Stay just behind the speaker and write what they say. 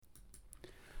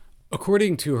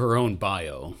According to her own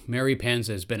bio, Mary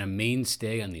Panza has been a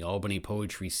mainstay on the Albany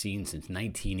poetry scene since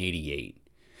 1988.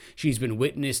 She's been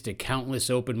witness to countless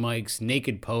open mics,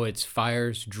 naked poets,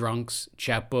 fires, drunks,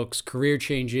 chapbooks, career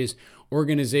changes,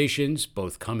 organizations,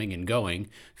 both coming and going,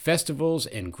 festivals,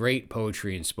 and great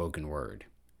poetry and spoken word.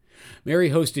 Mary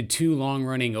hosted two long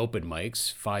running open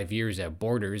mics, 5 years at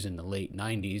Borders in the late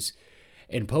 90s,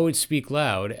 and Poets Speak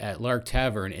Loud at Lark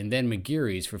Tavern and then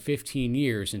McGeary's for 15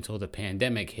 years until the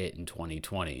pandemic hit in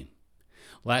 2020.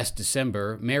 Last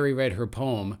December, Mary read her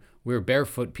poem, We're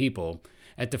Barefoot People,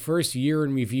 at the first Year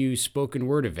in Review spoken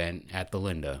word event at the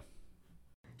Linda.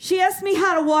 She asked me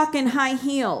how to walk in high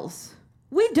heels.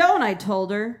 We don't, I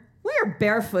told her. We are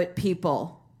barefoot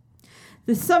people.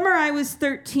 The summer I was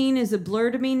 13 is a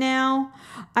blur to me now.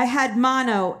 I had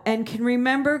mono and can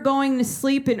remember going to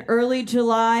sleep in early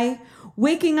July,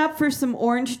 waking up for some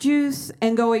orange juice,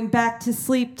 and going back to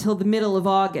sleep till the middle of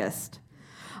August.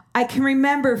 I can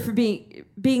remember for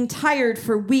being tired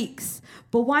for weeks,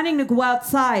 but wanting to go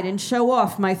outside and show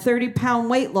off my 30-pound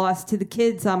weight loss to the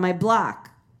kids on my block.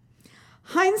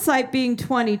 Hindsight being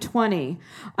 2020,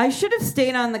 I should have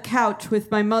stayed on the couch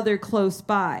with my mother close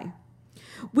by.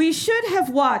 We should have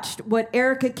watched what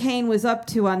Erica Kane was up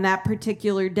to on that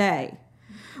particular day.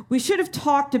 We should have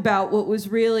talked about what was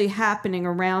really happening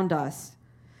around us.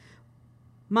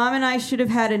 Mom and I should have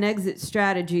had an exit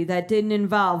strategy that didn't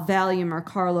involve Valium or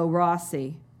Carlo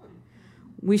Rossi.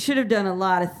 We should have done a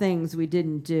lot of things we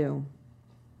didn't do.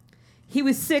 He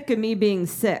was sick of me being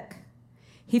sick.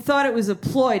 He thought it was a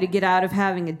ploy to get out of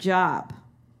having a job.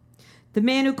 The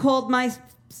man who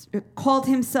called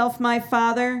himself my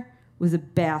father was a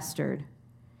bastard.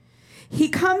 He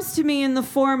comes to me in the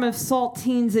form of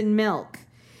saltines and milk.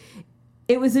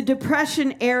 It was a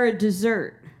Depression-era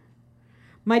dessert.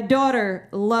 My daughter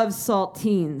loves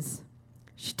saltines.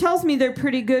 She tells me they're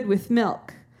pretty good with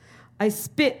milk. I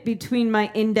spit between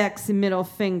my index and middle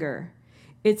finger.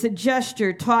 It's a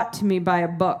gesture taught to me by a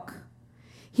book.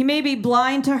 He may be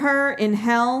blind to her in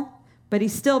hell, but he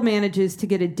still manages to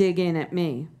get a dig in at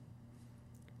me.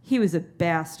 He was a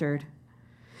bastard.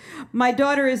 My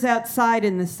daughter is outside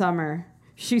in the summer.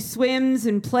 She swims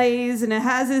and plays and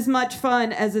has as much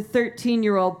fun as a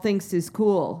 13-year-old thinks is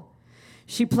cool.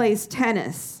 She plays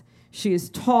tennis. She is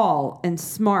tall and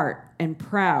smart and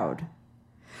proud.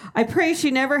 I pray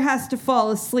she never has to fall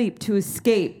asleep to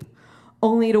escape,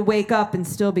 only to wake up and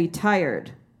still be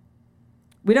tired.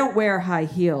 We don't wear high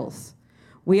heels.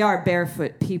 We are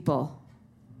barefoot people.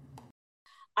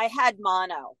 I had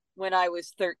mono when I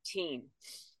was 13.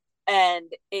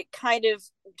 And it kind of,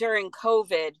 during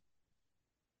COVID,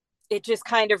 it just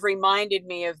kind of reminded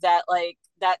me of that, like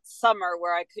that summer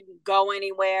where I couldn't go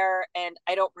anywhere and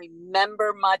I don't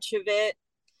remember much of it.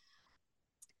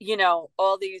 You know,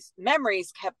 all these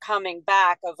memories kept coming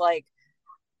back of like,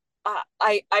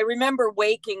 I remember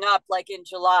waking up like in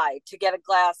July to get a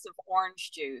glass of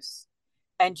orange juice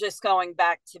and just going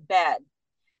back to bed.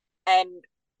 And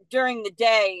during the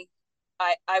day,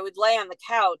 I would lay on the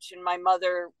couch and my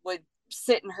mother would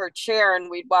sit in her chair and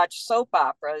we'd watch soap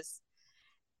operas.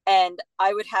 And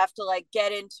I would have to like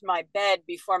get into my bed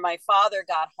before my father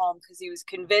got home because he was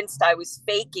convinced I was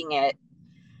faking it.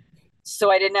 So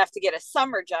I didn't have to get a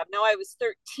summer job. No, I was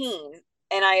 13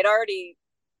 and I had already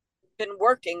been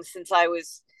working since I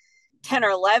was 10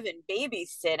 or 11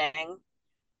 babysitting.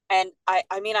 And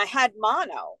I mean, I had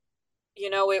mono, you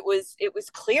know, it was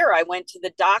clear. I went to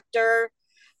the doctor.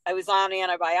 I was on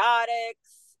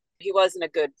antibiotics. He wasn't a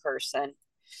good person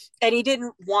and he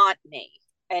didn't want me.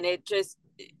 And it just,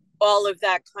 all of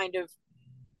that kind of,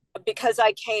 because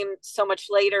I came so much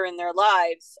later in their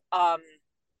lives,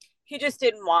 he just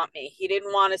didn't want me. He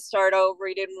didn't want to start over.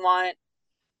 He didn't want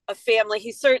a family.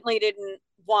 He certainly didn't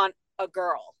want a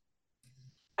girl.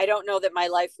 I don't know that my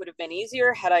life would have been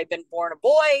easier had I been born a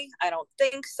boy. I don't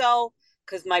think so,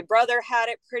 because my brother had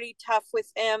it pretty tough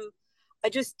with him.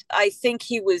 I think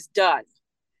he was done.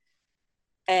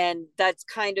 And that's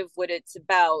kind of what it's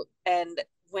about. And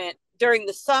during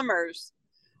the summers,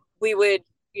 we would,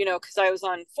 you know, because I was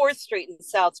on 4th Street in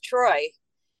South Troy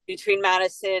between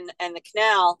Madison and the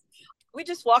Canal, we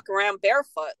just walk around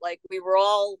barefoot. Like we were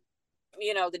all,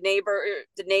 you know, the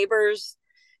neighbors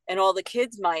and all the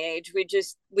kids my age,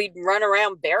 we'd run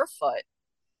around barefoot.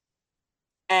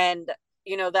 And,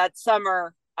 you know, that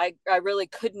summer, I really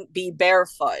couldn't be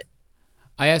barefoot.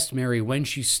 I asked Mary when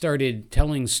she started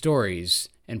telling stories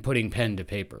and putting pen to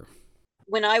paper.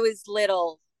 When I was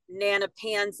little, Nana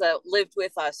Panza lived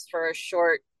with us for a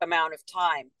short amount of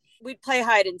time. We'd play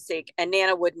hide and seek and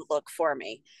Nana wouldn't look for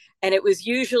me. And it was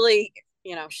usually,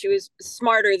 you know, she was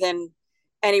smarter than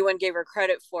anyone gave her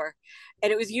credit for.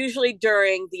 And it was usually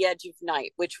during The Edge of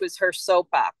Night, which was her soap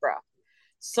opera.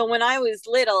 So when I was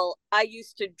little, I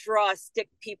used to draw stick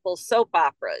people soap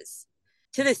operas.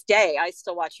 To this day, I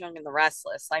still watch Young and the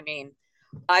Restless. I mean,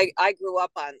 I grew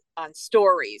up on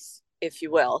stories, if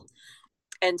you will.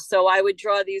 And so I would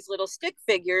draw these little stick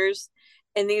figures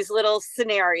in these little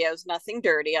scenarios, nothing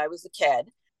dirty. I was a kid.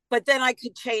 But then I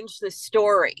could change the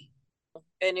story.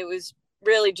 And it was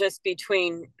really just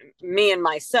between me and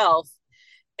myself.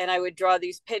 And I would draw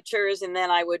these pictures and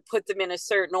then I would put them in a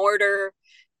certain order.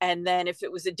 And then if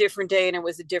it was a different day and it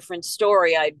was a different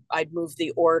story, I'd move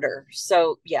the order.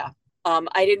 So yeah,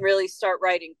 I didn't really start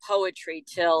writing poetry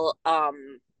till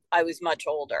I was much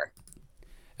older.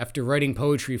 After writing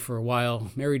poetry for a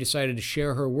while, Mary decided to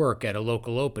share her work at a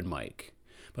local open mic.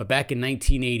 But back in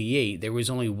 1988, there was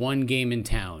only one game in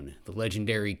town, the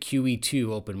legendary QE2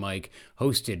 open mic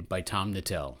hosted by Tom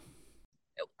Natel.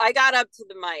 I got up to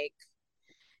the mic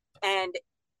and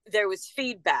there was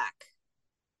feedback.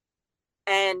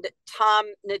 And Tom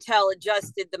Natel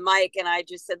adjusted the mic and I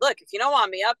just said, look, if you don't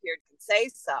want me up here, you can say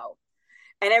so.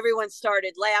 And everyone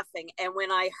started laughing. And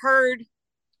when I heard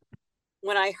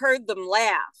them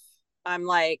laugh, I'm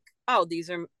like, oh,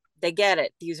 they get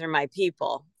it. These are my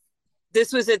people.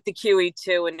 This was at the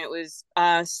QE2 and it was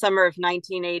summer of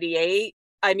 1988.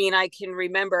 I mean, I can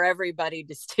remember everybody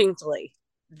distinctly.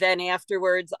 Then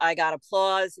afterwards, I got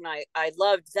applause and I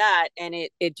loved that. And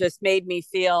it just made me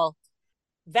feel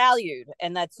valued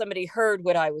and that somebody heard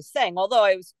what I was saying. Although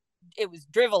it was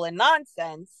drivel and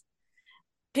nonsense,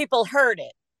 people heard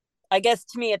it. I guess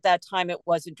to me at that time, it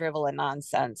wasn't drivel and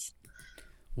nonsense.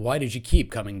 Why did you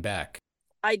keep coming back?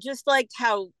 I just liked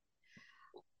how,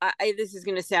 this is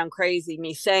going to sound crazy,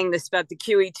 me saying this about the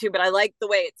QE2, but I liked the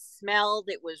way it smelled.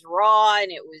 It was raw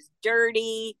and it was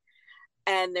dirty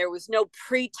and there was no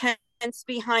pretense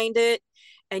behind it.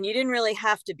 And you didn't really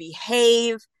have to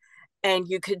behave and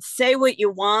you could say what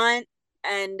you want.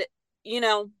 And, you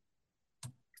know,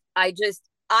 I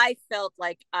felt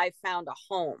like I found a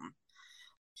home.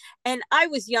 And I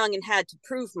was young and had to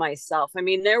prove myself. I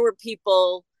mean, there were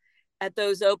people at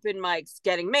those open mics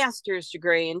getting master's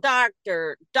degree and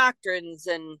doctrines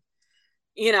and,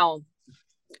 you know,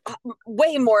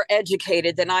 way more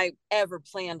educated than I ever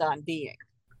planned on being.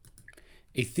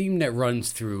 A theme that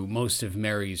runs through most of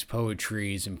Mary's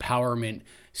poetry is empowerment,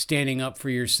 standing up for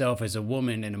yourself as a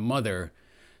woman and a mother.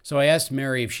 So I asked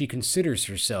Mary if she considers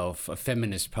herself a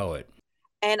feminist poet.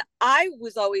 And I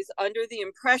was always under the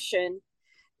impression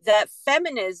that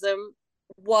feminism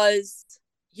was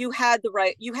you had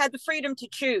the freedom to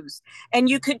choose and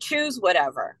you could choose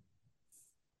whatever.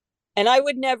 And I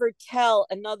would never tell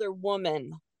another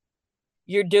woman,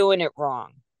 you're doing it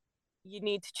wrong. You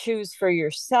need to choose for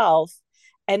yourself.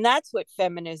 And that's what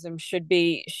feminism should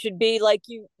be like.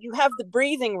 You have the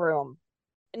breathing room.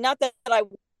 Not that I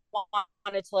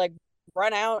wanted to like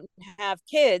run out and have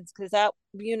kids, because that,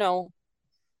 you know,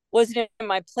 wasn't in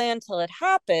my plan till it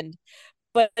happened.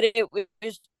 But it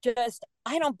was just,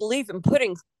 I don't believe in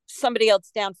putting somebody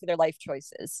else down for their life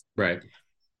choices. Right.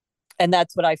 And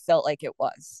that's what I felt like it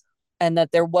was. And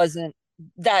that there wasn't,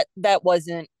 that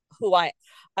wasn't who I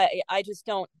just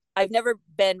don't, I've never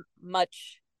been one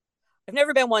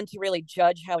to really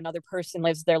judge how another person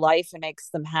lives their life and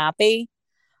makes them happy.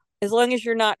 As long as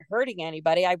you're not hurting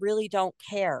anybody, I really don't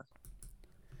care.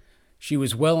 She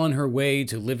was well on her way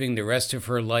to living the rest of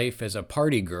her life as a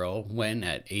party girl when,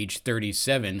 at age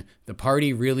 37, the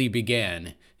party really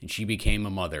began and she became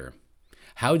a mother.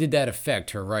 How did that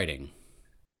affect her writing?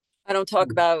 I don't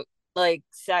talk about like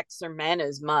sex or men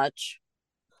as much.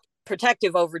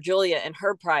 Protective over Julia and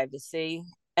her privacy.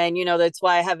 And, you know, that's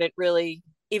why I haven't really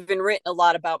even written a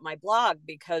lot about my blog,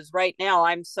 because right now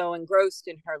I'm so engrossed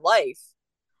in her life.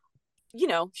 You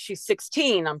know, she's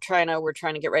 16. We're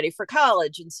trying to get ready for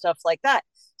college and stuff like that.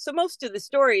 So most of the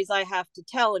stories I have to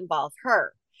tell involve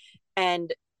her.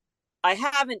 And I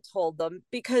haven't told them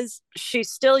because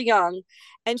she's still young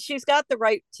and she's got the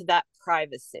right to that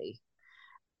privacy.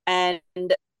 And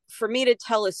for me to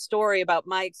tell a story about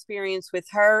my experience with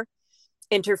her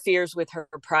interferes with her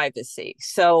privacy.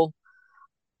 So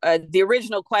the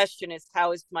original question is,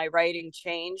 how has my writing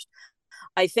changed?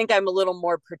 I think I'm a little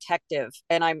more protective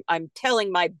and I'm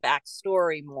telling my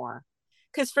backstory more,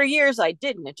 because for years I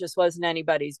didn't. It just wasn't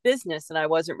anybody's business and I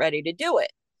wasn't ready to do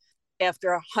it.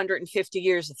 After 150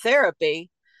 years of therapy,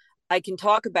 I can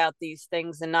talk about these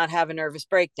things and not have a nervous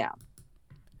breakdown.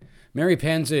 Mary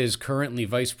Panza is currently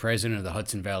vice president of the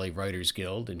Hudson Valley Writers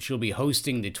Guild, and she'll be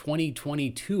hosting the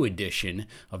 2022 edition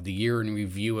of the Year in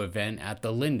Review event at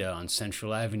the Linda on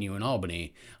Central Avenue in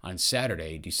Albany on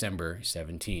Saturday, December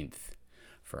 17th.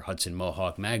 For Hudson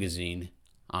Mohawk Magazine,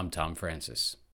 I'm Tom Francis.